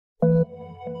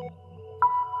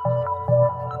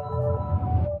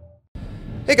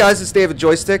Hey guys, it's David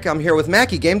Joystick. I'm here with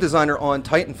Mackey, game designer on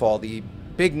Titanfall, the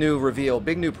big new reveal,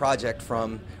 big new project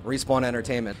from Respawn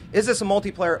Entertainment. Is this a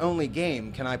multiplayer only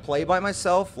game? Can I play by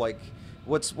myself? Like,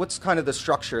 what's kind of the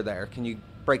structure there? Can you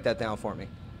break that down for me?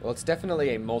 Well, it's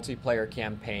definitely a multiplayer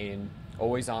campaign,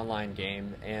 always online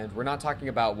game, and we're not talking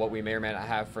about what we may or may not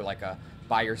have for like a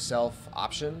by yourself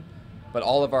option, but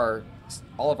all of our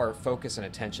focus and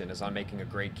attention is on making a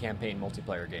great campaign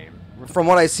multiplayer game. From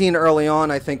what I've seen early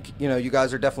on, I think you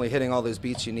guys are definitely hitting all those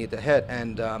beats you need to hit,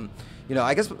 and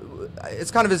I guess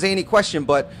it's kind of a zany question,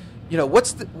 but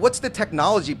what's the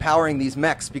technology powering these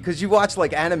mechs? Because you watch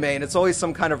like anime and it's always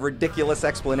some kind of ridiculous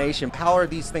explanation. How are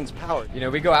these things powered?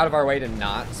 We go out of our way to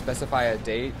not specify a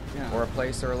date or a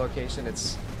place or a location.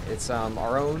 It's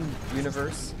our own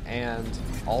universe, and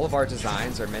all of our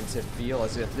designs are meant to feel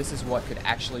as if this is what could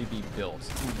actually be built.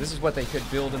 This is what they could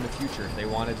build in the future if they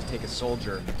wanted to take a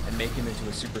soldier and make him into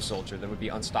a super soldier that would be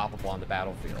unstoppable on the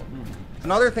battlefield.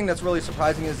 Another thing that's really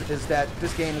surprising is that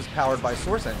this game is powered by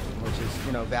Source Engine, which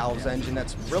is Valve's engine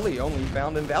that's really only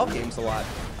found in Valve games a lot.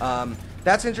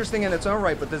 That's interesting in its own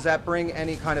right, but does that bring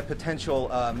any kind of potential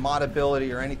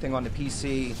modability or anything on the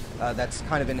PC that's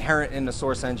kind of inherent in the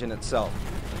Source Engine itself?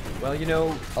 Well,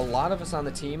 a lot of us on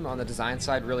the team, on the design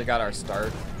side, really got our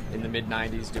start in the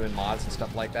mid-90s doing mods and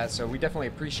stuff like that, so we definitely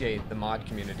appreciate the mod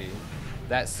community.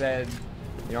 That said,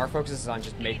 our focus is on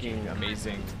just making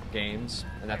amazing games,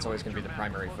 and that's always going to be the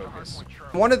primary focus.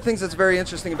 One of the things that's very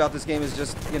interesting about this game is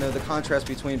just, the contrast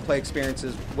between play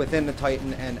experiences within the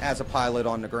Titan and as a pilot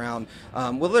on the ground.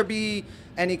 Will there be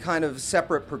any kind of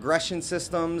separate progression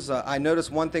systems? I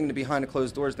noticed one thing in the behind the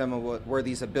closed doors demo were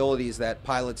these abilities that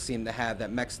pilots seem to have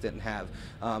that mechs didn't have.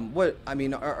 Are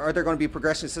there going to be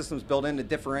progression systems built in to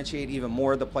differentiate even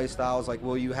more of the play styles? Like,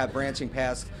 will you have branching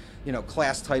past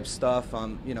class type stuff?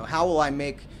 How will I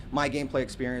make my gameplay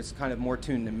experience kind of more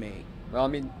tuned to me? Well,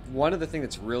 one of the things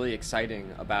that's really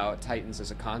exciting about Titans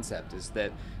as a concept is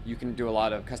that you can do a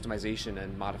lot of customization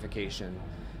and modification.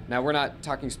 Now, we're not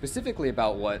talking specifically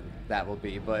about what that will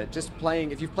be, but just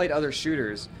playing, if you've played other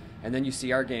shooters and then you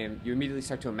see our game, you immediately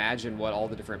start to imagine what all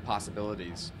the different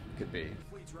possibilities could be.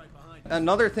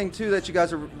 Another thing too that you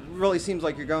guys really seems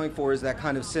like you're going for is that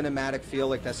kind of cinematic feel,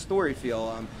 like that story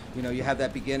feel. You have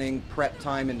that beginning prep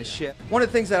time in the ship. One of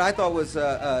the things that I thought was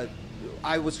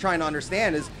I was trying to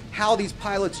understand is how these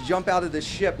pilots jump out of this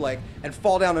ship and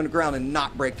fall down on the ground and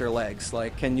not break their legs.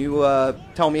 Like, can you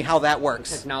tell me how that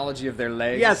works? The technology of their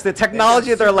legs. Yes, the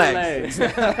technology of their legs.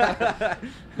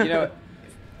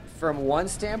 From one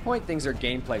standpoint, things are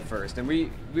gameplay first, and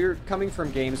we're coming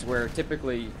from games where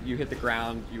typically you hit the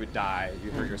ground, you would die, you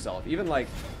hurt yourself. Even like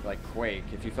Quake,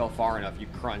 if you fell far enough, you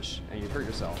crunch and you hurt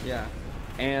yourself. Yeah.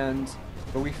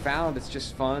 But we found it's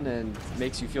just fun and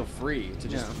makes you feel free to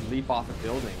just leap off a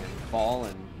building and fall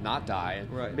and not die,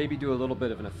 and maybe do a little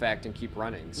bit of an effect and keep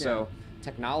running. Yeah. So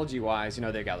technology-wise,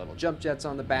 they've got little jump jets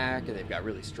on the back, and they've got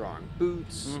really strong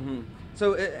boots. Mm-hmm.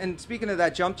 So, and speaking of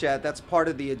that jump jet, that's part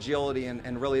of the agility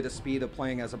and really the speed of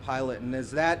playing as a pilot. And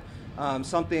is that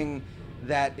something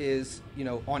that is,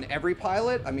 on every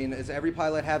pilot? Does every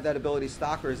pilot have that ability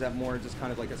stock, or is that more just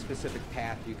kind of like a specific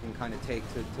path you can kind of take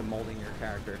to molding your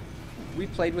character? We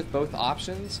played with both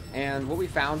options, and what we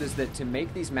found is that to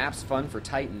make these maps fun for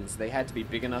Titans, they had to be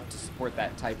big enough to support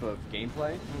that type of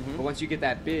gameplay. Mm-hmm. But once you get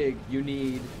that big, you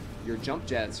need your jump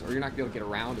jets, or you're not going to be able to get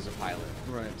around as a pilot.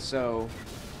 Right. So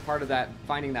part of that,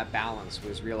 finding that balance,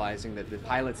 was realizing that the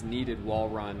pilots needed wall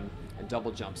run and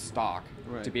double jump stock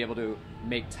to be able to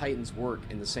make Titans work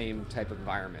in the same type of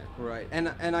environment. Right, and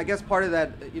I guess part of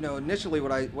that, initially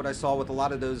what I saw with a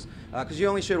lot of those, because you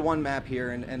only showed one map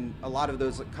here, and a lot of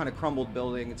those kind of crumbled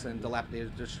buildings and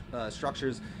dilapidated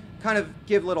structures kind of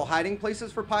give little hiding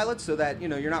places for pilots, so that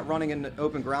you're not running in the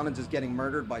open ground and just getting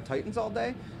murdered by Titans all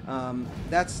day.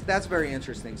 That's very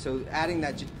interesting. So adding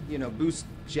that boost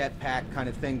jetpack kind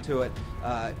of thing to it,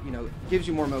 gives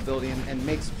you more mobility and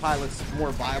makes pilots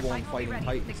more viable in fighting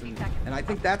Titans. And I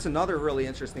think that's another really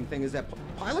interesting thing, is that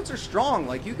pilots are strong.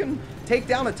 Like, you can take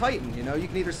down a Titan. You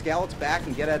can either scale its back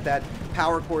and get at that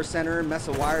power core center, mess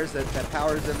of wires that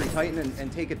powers every Titan,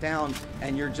 and take it down,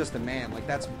 and you're just a man. Like,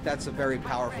 that's a very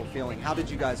powerful feeling. How did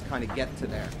you guys kind of get to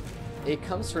there? It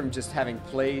comes from just having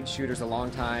played shooters a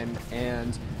long time,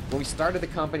 and when we started the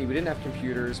company, we didn't have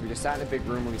computers. We just sat in a big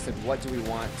room and we said, what do we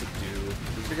want to do?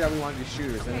 We figured out we wanted to do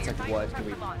shooters, and it's like, what can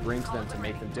we bring to them to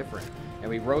make them different? And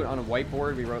we wrote on a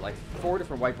whiteboard, we wrote like 4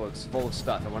 different whitebooks full of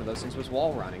stuff, and one of those things was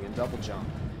wall running and double jump.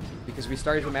 Because we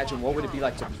started to imagine, what would it be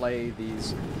like to play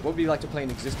an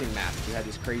existing map if you had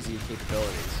these crazy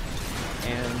capabilities?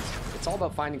 And it's all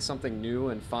about finding something new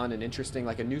and fun and interesting,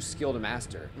 like a new skill to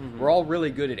master. We're all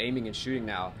really good at aiming and shooting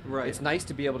now. Right. It's nice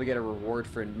to be able to get a reward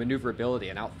for maneuverability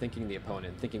and outthinking the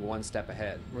opponent, thinking one step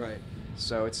ahead. Right.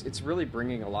 So it's really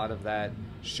bringing a lot of that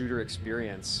shooter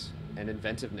experience and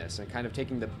inventiveness and kind of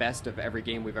taking the best of every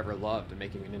game we've ever loved and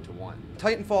making it into one.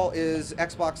 Titanfall is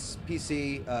Xbox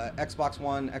PC, Xbox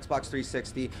One, Xbox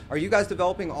 360. Are you guys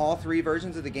developing all 3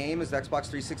 versions of the game? Is the Xbox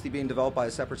 360 being developed by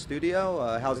a separate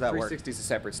studio? How's that work? 360 is a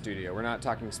separate studio. We're not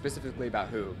talking specifically about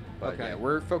who, but Okay. yeah,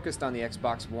 we're focused on the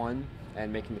Xbox One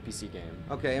and making the PC game.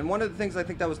 Okay, and one of the things I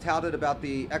think that was touted about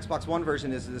the Xbox One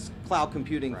version is this cloud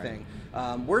computing Right. thing.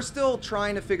 We're still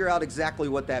trying to figure out exactly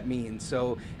what that means.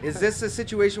 So is this a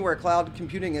situation where cloud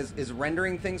computing is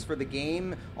rendering things for the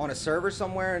game on a server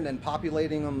somewhere and then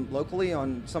populating them locally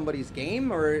on somebody's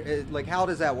game? Or like, how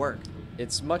does that work?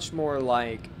 It's much more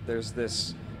like there's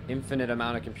this infinite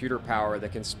amount of computer power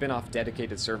that can spin off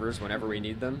dedicated servers whenever we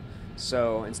need them.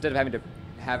 So instead of having to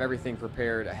have everything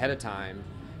prepared ahead of time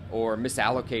or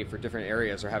misallocate for different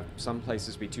areas or have some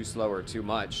places be too slow or too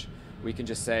much, we can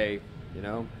just say, you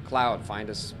know, cloud, find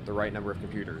us the right number of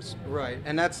computers. Right,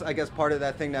 and that's, I guess, part of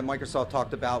that thing that Microsoft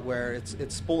talked about where it's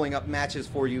spooling up matches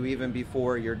for you even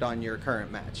before you're done your current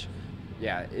match.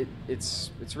 Yeah,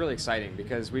 it's really exciting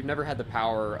because we've never had the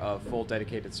power of full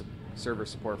dedicated server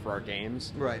support for our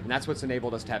games. Right. And that's what's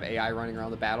enabled us to have AI running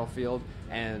around the battlefield,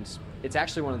 and it's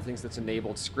actually one of the things that's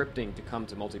enabled scripting to come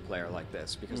to multiplayer like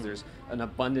this because there's an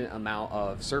abundant amount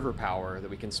of server power that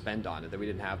we can spend on it that we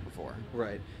didn't have before.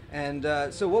 Right. And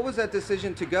so what was that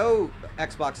decision to go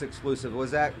Xbox exclusive?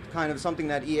 Was that kind of something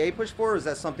that EA pushed for, or is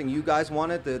that something you guys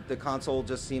wanted? The console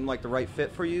just seemed like the right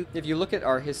fit for you? If you look at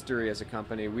our history as a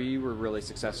company, we were really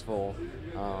successful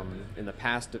in the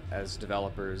past as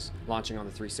developers launching on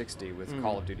the 360 with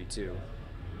Call of Duty 2.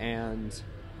 And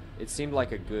it seemed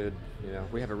like a good, you know,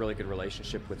 we have a really good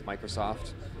relationship with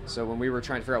Microsoft. So when we were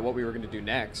trying to figure out what we were going to do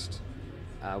next,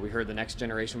 we heard the next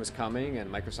generation was coming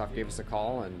and Microsoft gave us a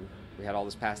call and we had all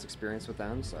this past experience with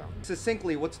them. So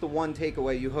succinctly, what's the one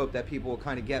takeaway you hope that people will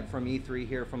kind of get from E3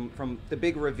 here, from the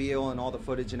big reveal and all the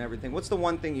footage and everything? What's the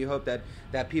one thing you hope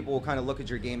that people will kind of look at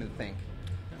your game and think?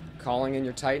 Calling in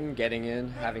your Titan, getting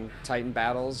in, having Titan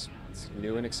battles, it's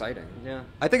new and exciting. Yeah.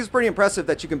 I think it's pretty impressive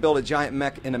that you can build a giant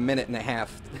mech in a minute and a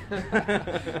half.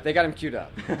 They got him queued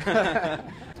up.